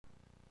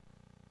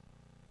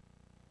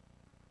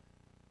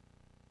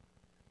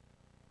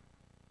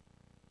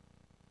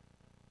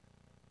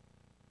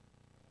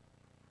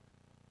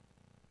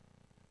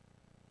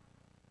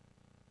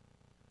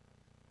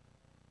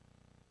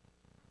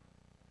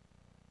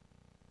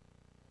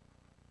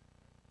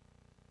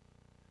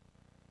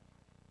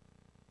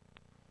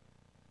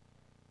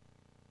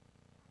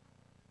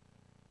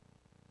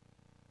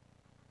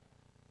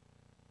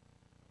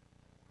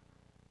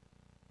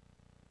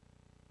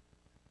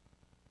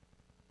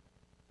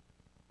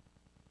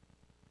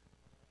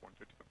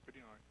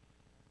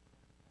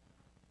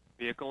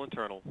Vehicle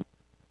internal.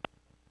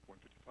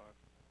 155.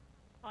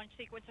 Launch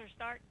sequencer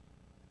start.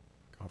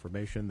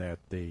 Confirmation that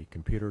the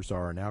computers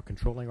are now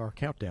controlling our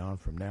countdown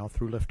from now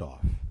through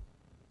liftoff.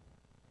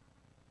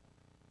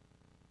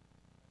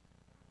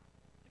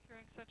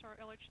 Securing Centaur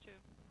LH2.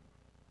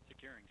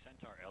 Securing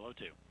Centaur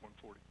LO2.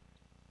 140.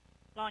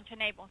 Launch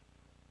enabled.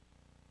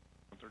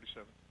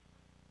 137.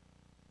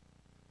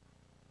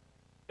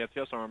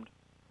 Yes, armed.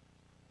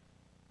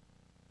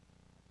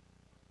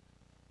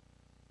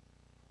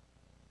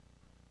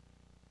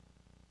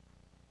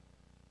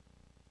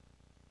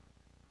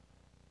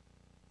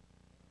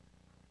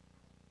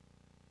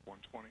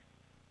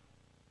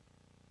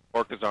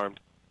 Orca's armed.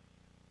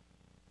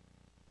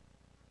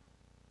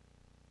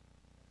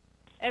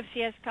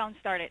 FCS count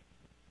started.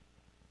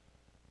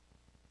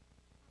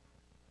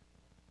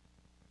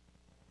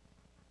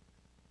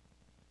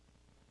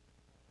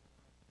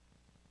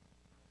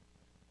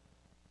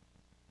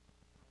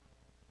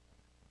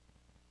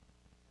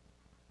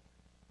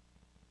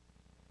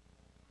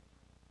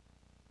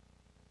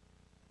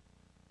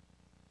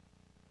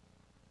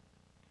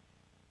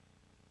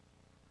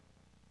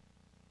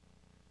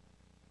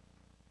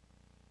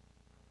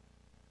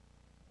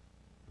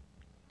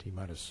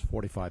 T-minus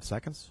 45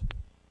 seconds.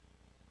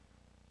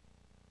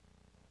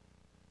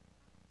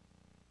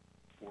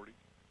 40.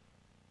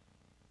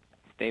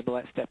 Stable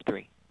at step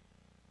 3.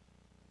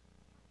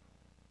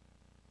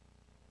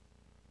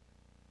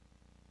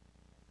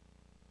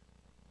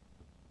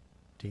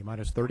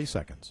 T-minus 30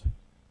 seconds.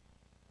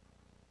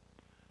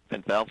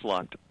 Vent valves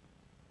locked.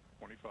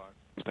 25.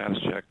 Status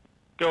check.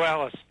 Go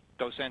Alice.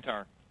 Go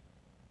Centaur.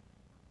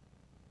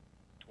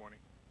 20.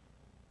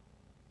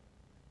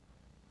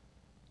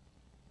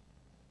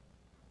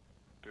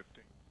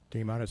 50.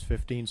 T-minus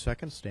 15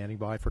 seconds, standing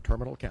by for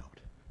terminal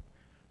count.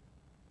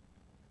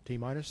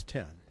 T-minus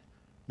 10,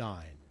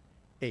 9,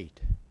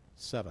 8,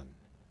 7,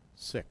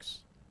 6,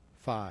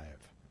 5,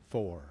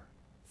 4,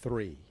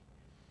 3,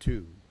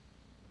 2,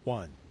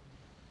 1.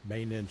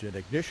 Main engine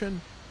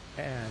ignition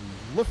and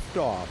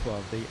liftoff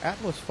of the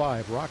Atlas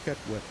V rocket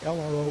with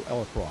LRO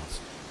Albatross,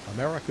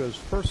 America's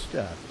first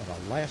step of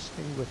a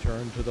lasting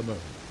return to the moon.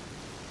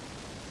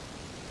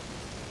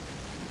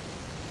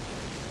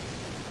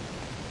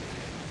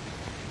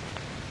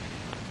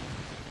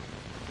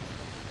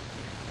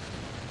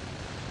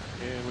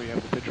 And we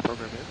have the pitch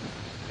program in.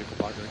 Vehicle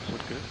vibrates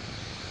look good.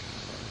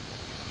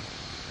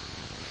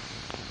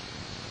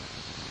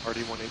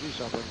 RD-180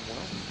 is operating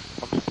well.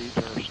 Pump speeds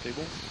are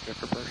stable.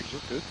 Injector pressures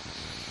look good.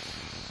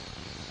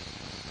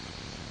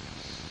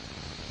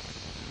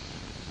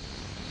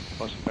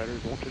 Bus and battery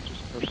voltages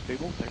are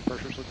stable. Tank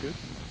pressures look good.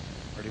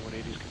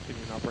 RD-180 is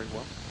continuing to operate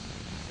well.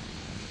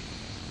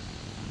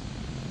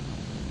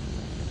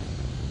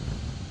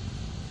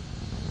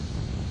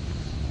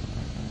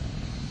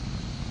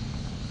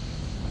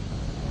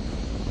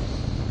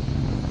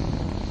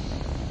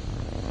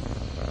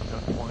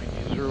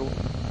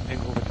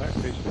 Angle of attack,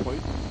 phase of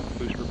flight,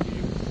 booster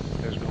beam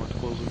has gone to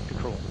closed loop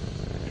control.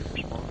 Engine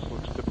response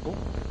looks typical.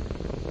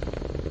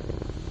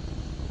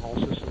 All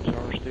systems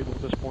are stable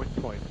at this point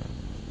in flight.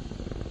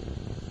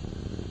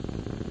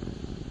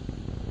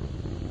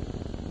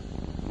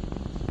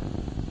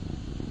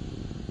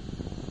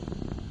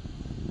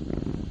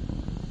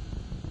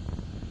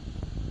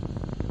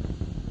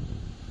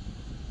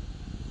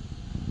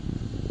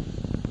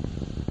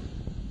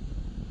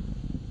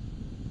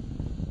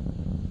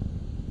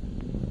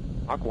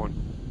 Mach 1.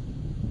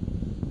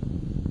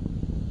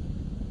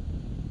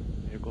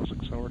 Vehicle is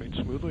accelerating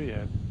smoothly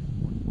at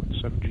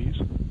 1.7 Gs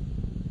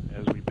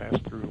as we pass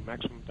through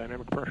maximum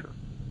dynamic pressure.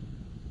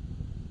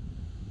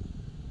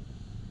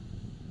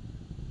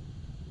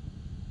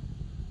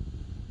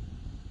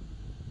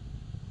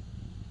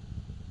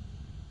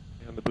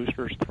 And the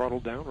booster is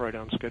throttled down right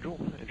on schedule.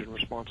 Engine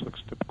response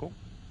looks typical.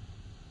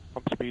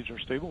 Pump speeds are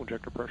stable.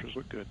 Injector pressures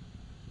look good.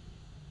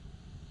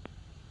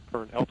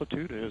 Current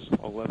altitude is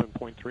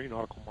 11.3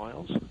 nautical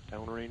miles.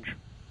 Downrange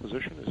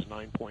position is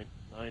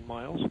 9.9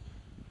 miles.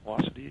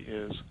 Velocity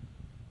is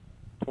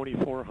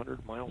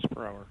 2,400 miles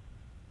per hour.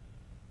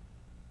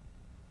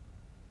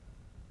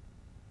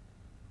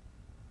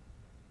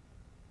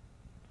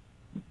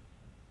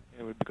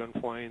 And we've begun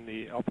flying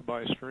the alpha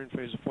bias steering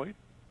phase of flight.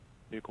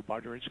 Vehicle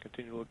body rates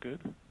continue to look good.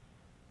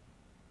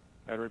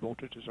 Battery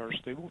voltages are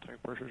stable.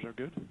 Tank pressures are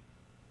good.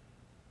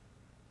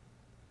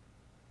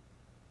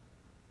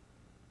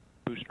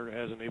 Booster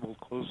has enabled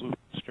closed loop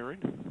steering.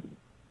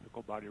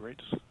 Vehicle body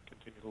rates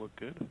continue to look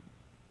good.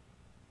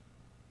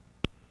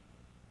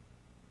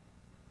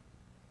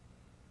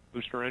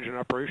 Booster engine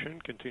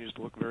operation continues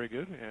to look very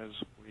good as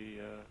we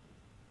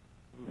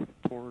move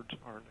towards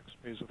our next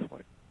phase of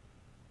flight.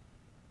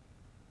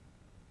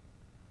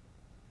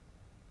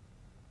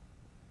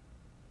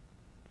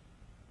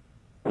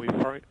 We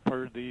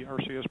fired the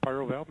RCS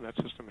pyro valve, and that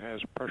system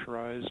has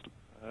pressurized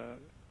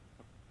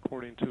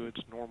according to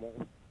its normal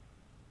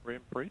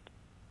ramp rate.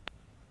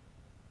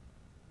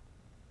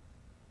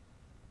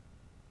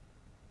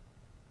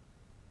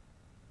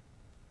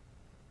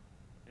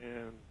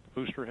 And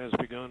Booster has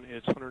begun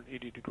its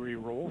 180-degree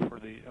roll for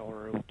the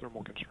LRO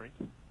thermal constraint.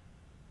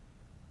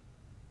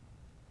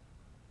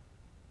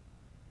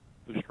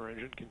 Booster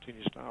engine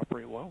continues to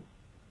operate well.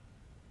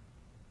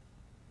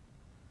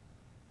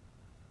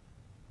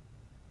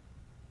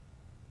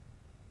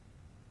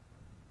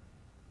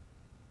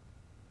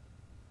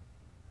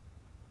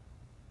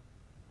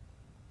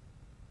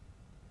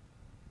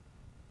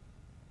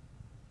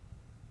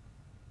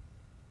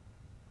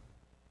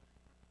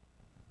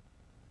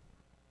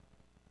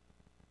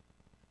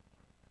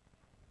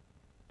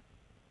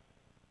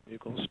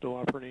 Vehicle is still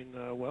operating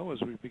well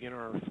as we begin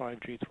our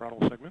 5G throttle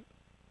segment.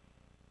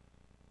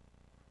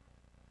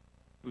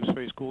 Boost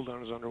phase cool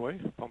down is underway.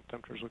 Pump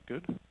temperatures look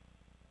good.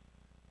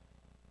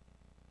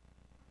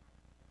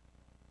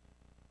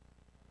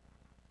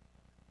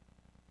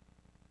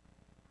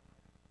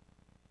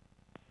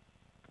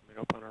 Coming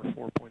up on our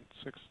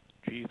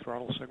 4.6G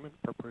throttle segment,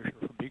 preparation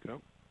for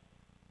BECO.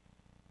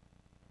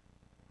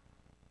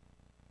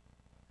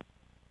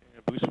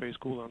 And boost phase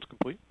cool down is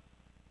complete.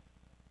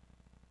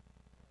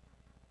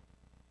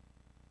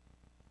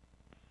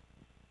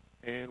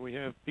 And we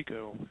have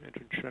BECO.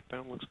 Engine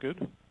shutdown looks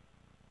good.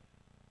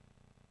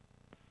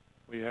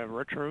 We have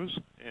retros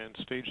and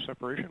stage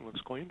separation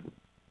looks clean.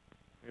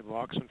 We have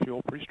LOX and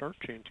fuel pre-start.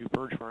 Chain 2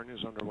 purge firing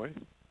is underway.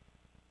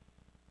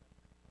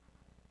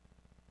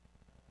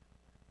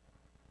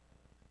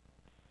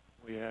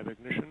 We have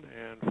ignition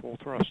and full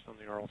thrust on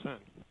the RL-10.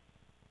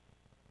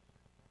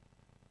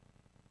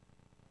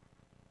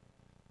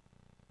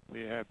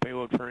 We have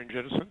payload fairing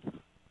jettison,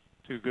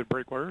 2 good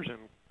brake wires, and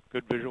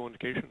good visual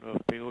indication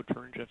of payload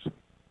fairing jettison.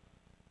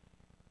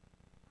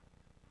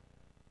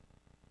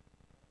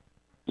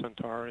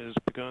 Centaur has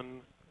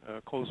begun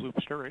closed loop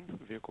steering.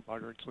 Vehicle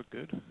body rates look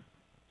good.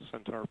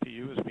 Centaur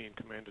PU is being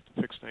commanded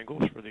to fixed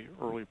angles for the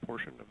early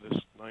portion of this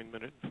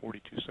 9-minute and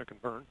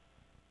 42-second burn.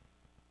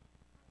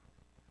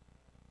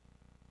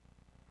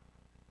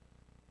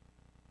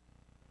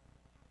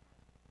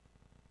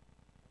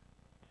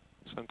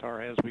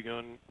 Centaur has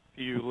begun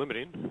PU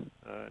limiting.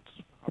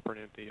 It's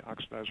operating at the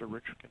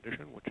oxidizer-rich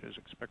condition, which is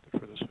expected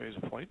for this phase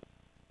of flight.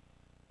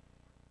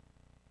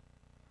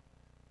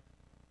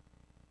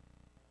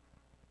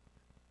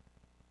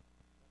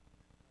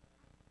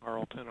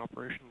 RL-10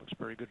 operation looks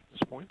very good at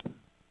this point.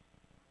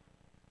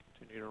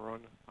 Continue to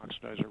run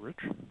oxidizer-rich.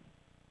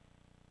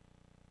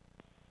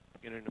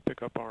 Beginning to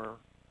pick up our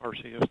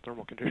RCS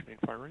thermal conditioning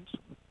firings.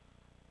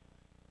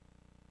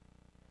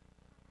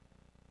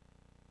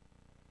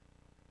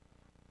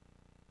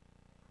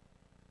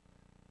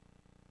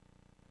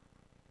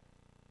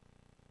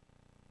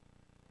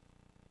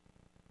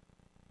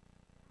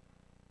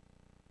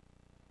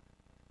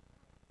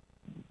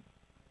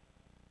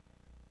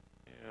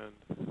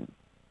 And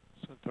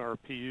Centaur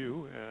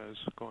PU has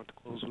gone to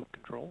closed loop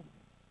control.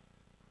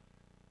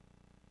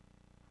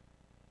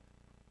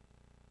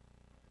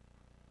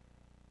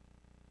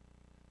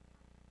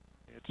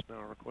 It's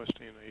now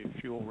requesting a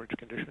fuel-rich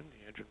condition.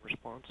 The engine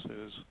response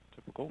is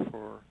typical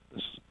for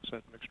this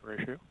set mixed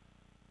ratio.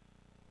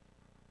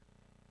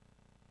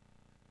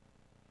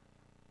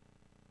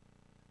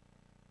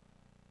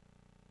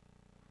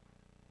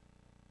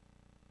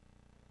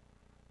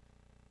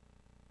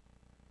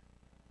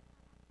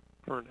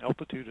 Current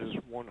altitude is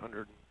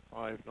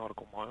 105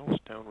 nautical miles.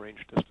 Downrange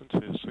distance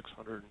is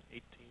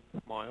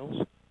 618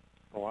 miles.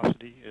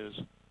 Velocity is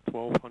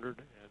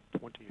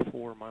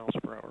 1,224 miles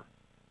per hour.